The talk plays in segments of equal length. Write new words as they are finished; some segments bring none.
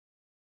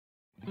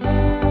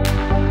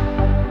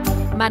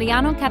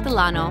Mariano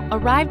Catalano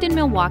arrived in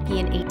Milwaukee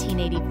in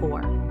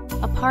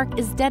 1884. A park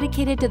is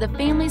dedicated to the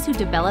families who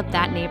developed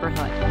that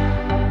neighborhood.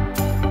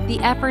 The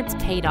efforts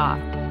paid off.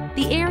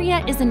 The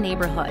area is a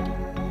neighborhood.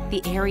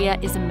 The area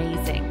is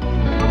amazing.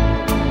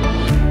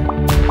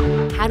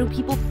 How do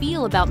people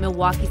feel about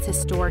Milwaukee's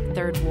historic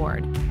 3rd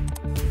Ward?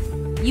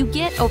 You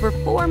get over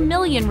 4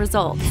 million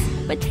results,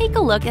 but take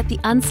a look at the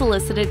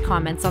unsolicited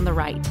comments on the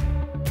right.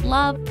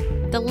 Love,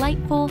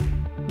 delightful,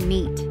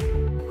 neat.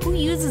 Who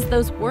uses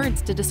those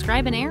words to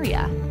describe an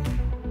area?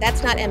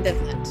 That's not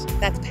ambivalent,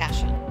 that's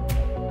passion.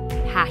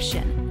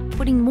 Passion,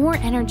 putting more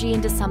energy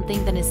into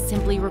something than is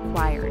simply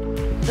required.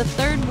 The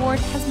 3rd Ward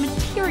has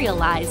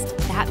materialized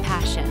that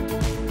passion.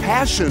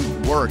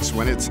 Passion works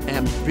when it's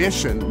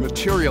ambition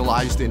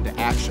materialized into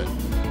action.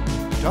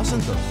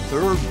 Doesn't the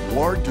 3rd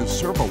Ward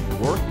deserve a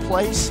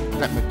workplace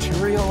that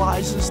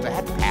materializes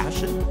that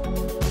passion?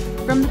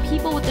 From the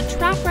people with the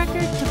track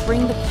record to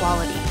bring the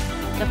quality,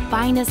 the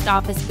finest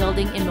office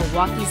building in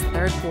Milwaukee's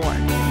 3rd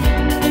Ward.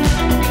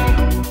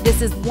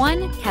 This is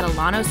 1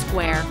 Catalano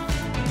Square.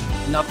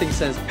 Nothing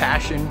says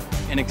passion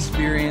and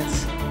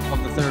experience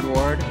of the 3rd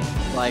Ward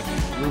like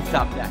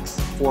rooftop decks.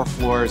 4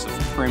 floors of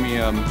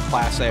premium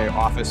Class A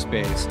office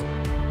space.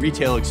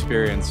 Retail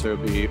experience, so it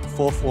would be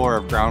full floor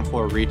of ground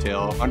floor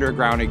retail,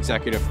 underground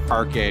executive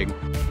parking.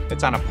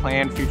 It's on a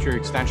planned future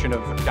extension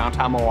of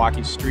downtown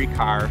Milwaukee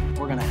streetcar.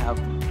 We're gonna have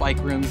bike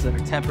rooms that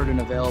are tempered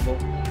and available.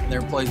 Their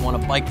employees want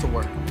to bike to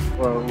work.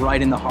 We're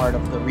right in the heart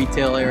of the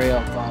retail area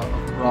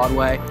of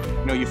Broadway.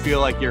 You know, you feel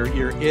like you're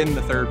in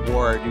the 3rd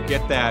Ward. You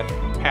get that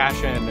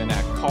passion and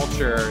that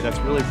culture that's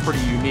really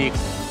pretty unique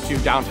to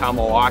downtown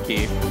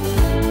Milwaukee.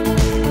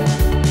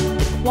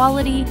 The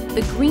quality,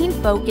 the green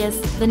focus,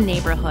 the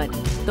neighborhood.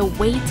 The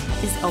wait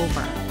is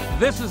over.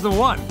 This is the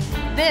one.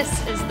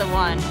 This is the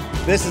one.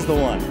 This is the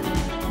one.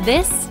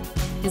 This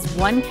is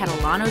 1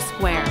 Catalano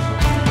Square.